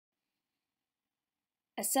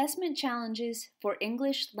Assessment challenges for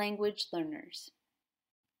English language learners.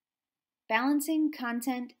 Balancing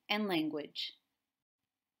content and language.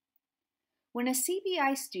 When a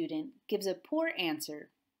CBI student gives a poor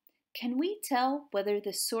answer, can we tell whether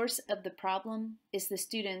the source of the problem is the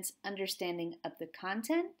student's understanding of the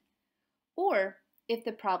content or if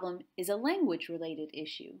the problem is a language-related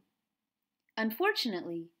issue?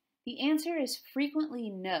 Unfortunately, the answer is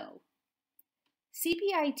frequently no.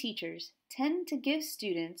 CBI teachers tend to give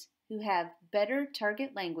students who have better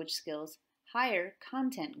target language skills higher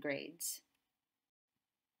content grades.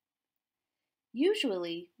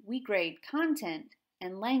 Usually, we grade content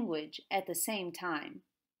and language at the same time,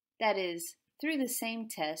 that is, through the same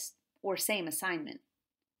test or same assignment.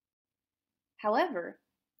 However,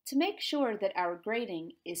 to make sure that our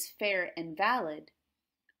grading is fair and valid,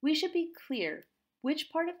 we should be clear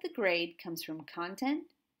which part of the grade comes from content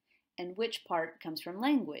and which part comes from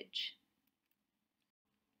language.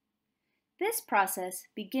 This process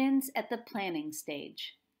begins at the planning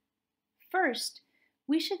stage. First,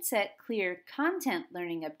 we should set clear content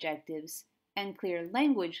learning objectives and clear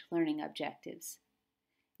language learning objectives.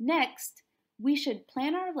 Next, we should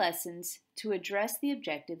plan our lessons to address the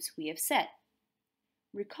objectives we have set.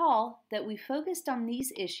 Recall that we focused on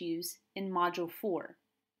these issues in Module 4.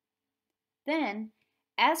 Then,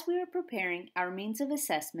 as we are preparing our means of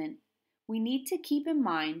assessment, we need to keep in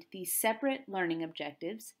mind these separate learning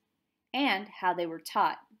objectives and how they were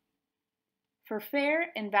taught. For fair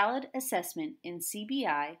and valid assessment in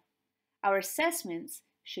CBI, our assessments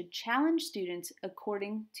should challenge students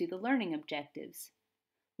according to the learning objectives.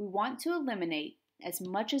 We want to eliminate, as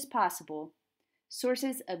much as possible,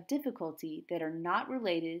 sources of difficulty that are not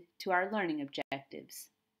related to our learning objectives.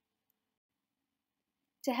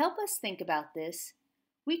 To help us think about this,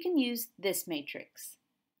 we can use this matrix.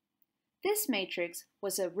 This matrix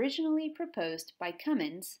was originally proposed by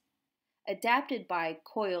Cummins, adapted by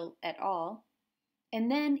Coyle et al.,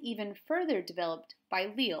 and then even further developed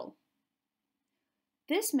by Leal.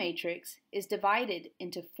 This matrix is divided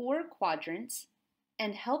into 4 quadrants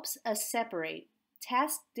and helps us separate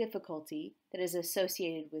task difficulty that is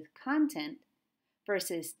associated with content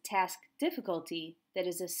versus task difficulty that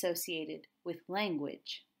is associated with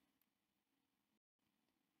language.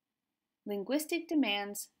 Linguistic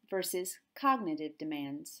demands versus cognitive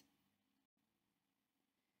demands.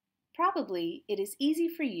 Probably it is easy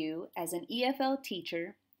for you as an EFL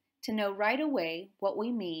teacher to know right away what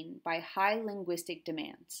we mean by high linguistic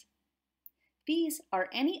demands. These are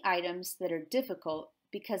any items that are difficult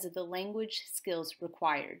because of the language skills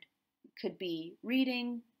required. It could be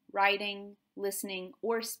reading, writing, listening,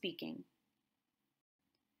 or speaking.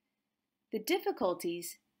 The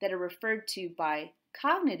difficulties that are referred to by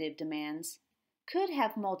cognitive demands could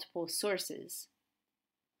have multiple sources.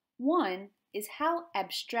 One is how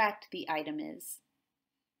abstract the item is.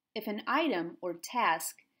 If an item or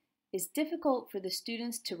task is difficult for the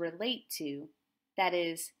students to relate to, that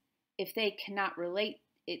is, if they cannot relate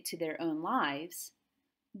it to their own lives,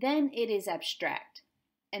 then it is abstract,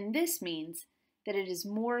 and this means that it is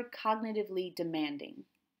more cognitively demanding.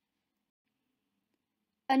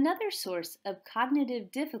 Another source of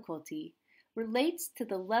cognitive difficulty relates to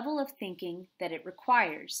the level of thinking that it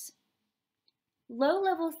requires.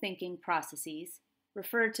 Low-level thinking processes,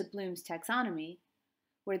 referred to Bloom's taxonomy,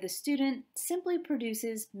 where the student simply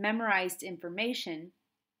produces memorized information,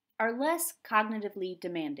 are less cognitively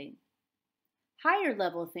demanding.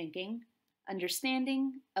 Higher-level thinking,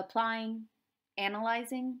 understanding, applying,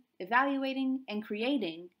 analyzing, evaluating, and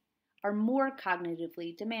creating, are more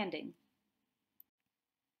cognitively demanding.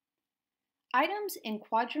 Items in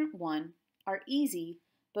Quadrant 1 are easy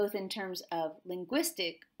both in terms of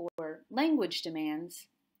linguistic or language demands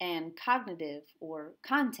and cognitive or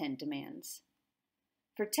content demands.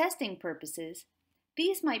 For testing purposes,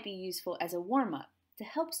 these might be useful as a warm-up to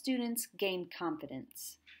help students gain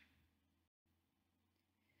confidence.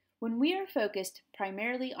 When we are focused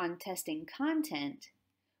primarily on testing content,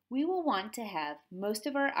 we will want to have most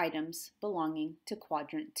of our items belonging to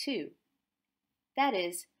Quadrant 2. That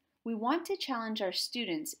is, we want to challenge our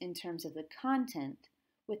students in terms of the content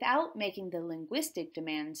without making the linguistic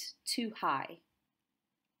demands too high.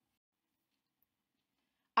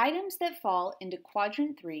 Items that fall into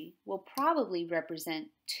Quadrant 3 will probably represent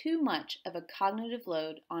too much of a cognitive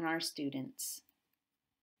load on our students.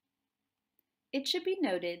 It should be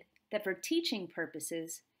noted that for teaching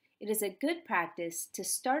purposes, it is a good practice to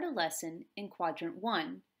start a lesson in Quadrant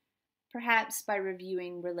 1, perhaps by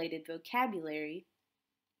reviewing related vocabulary,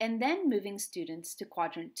 and then moving students to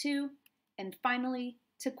Quadrant 2, and finally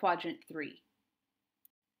to Quadrant 3.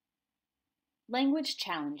 Language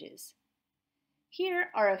challenges. Here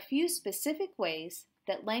are a few specific ways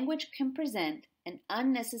that language can present an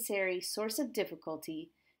unnecessary source of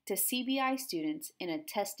difficulty to CBI students in a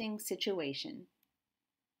testing situation.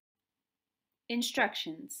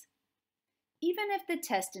 Instructions. Even if the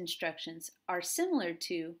test instructions are similar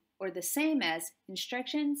to or the same as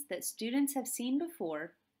instructions that students have seen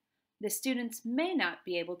before, the students may not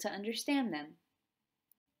be able to understand them.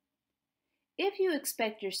 If you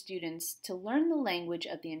expect your students to learn the language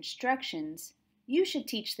of the instructions, you should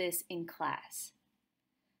teach this in class.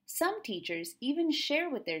 Some teachers even share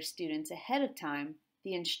with their students ahead of time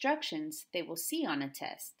the instructions they will see on a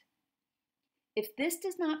test. If this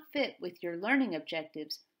does not fit with your learning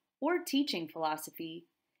objectives or teaching philosophy,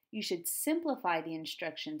 you should simplify the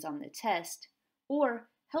instructions on the test or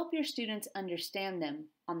help your students understand them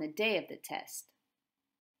on the day of the test.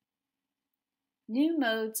 New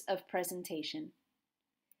modes of presentation.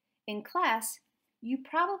 In class, you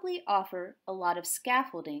probably offer a lot of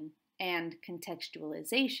scaffolding and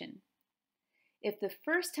contextualization. If the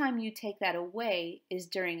first time you take that away is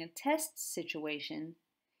during a test situation,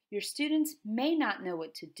 your students may not know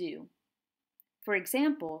what to do. For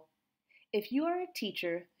example, if you are a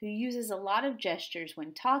teacher who uses a lot of gestures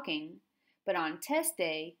when talking, but on test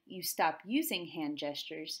day you stop using hand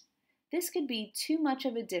gestures, this could be too much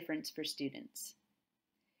of a difference for students.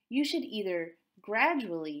 You should either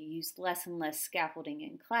gradually use less and less scaffolding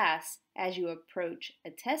in class as you approach a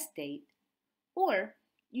test date, or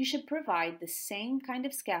you should provide the same kind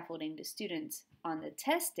of scaffolding to students on the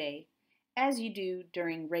test day as you do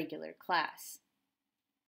during regular class.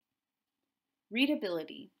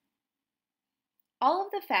 Readability. All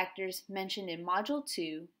of the factors mentioned in Module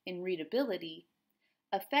 2 in readability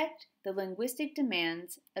affect the linguistic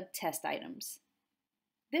demands of test items.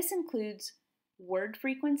 This includes word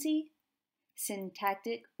frequency,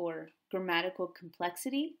 syntactic or grammatical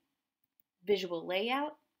complexity, visual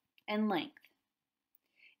layout, and length.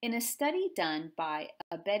 In a study done by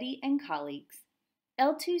Abedi and colleagues,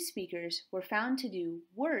 L2 speakers were found to do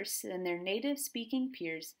worse than their native speaking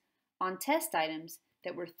peers on test items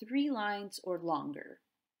that were 3 lines or longer.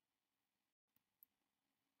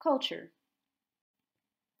 Culture.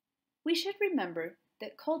 We should remember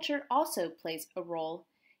that culture also plays a role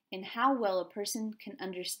in how well a person can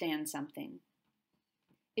understand something.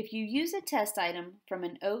 If you use a test item from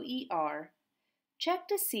an OER, check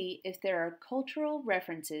to see if there are cultural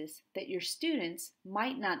references that your students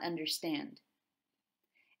might not understand.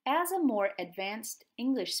 As a more advanced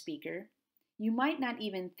English speaker, you might not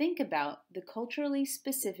even think about the culturally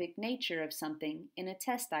specific nature of something in a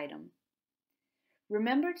test item.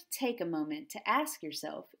 Remember to take a moment to ask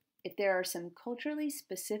yourself if there are some culturally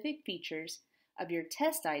specific features of your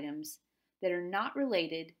test items that are not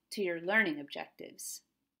related to your learning objectives.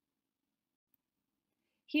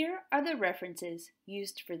 Here are the references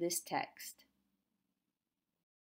used for this text.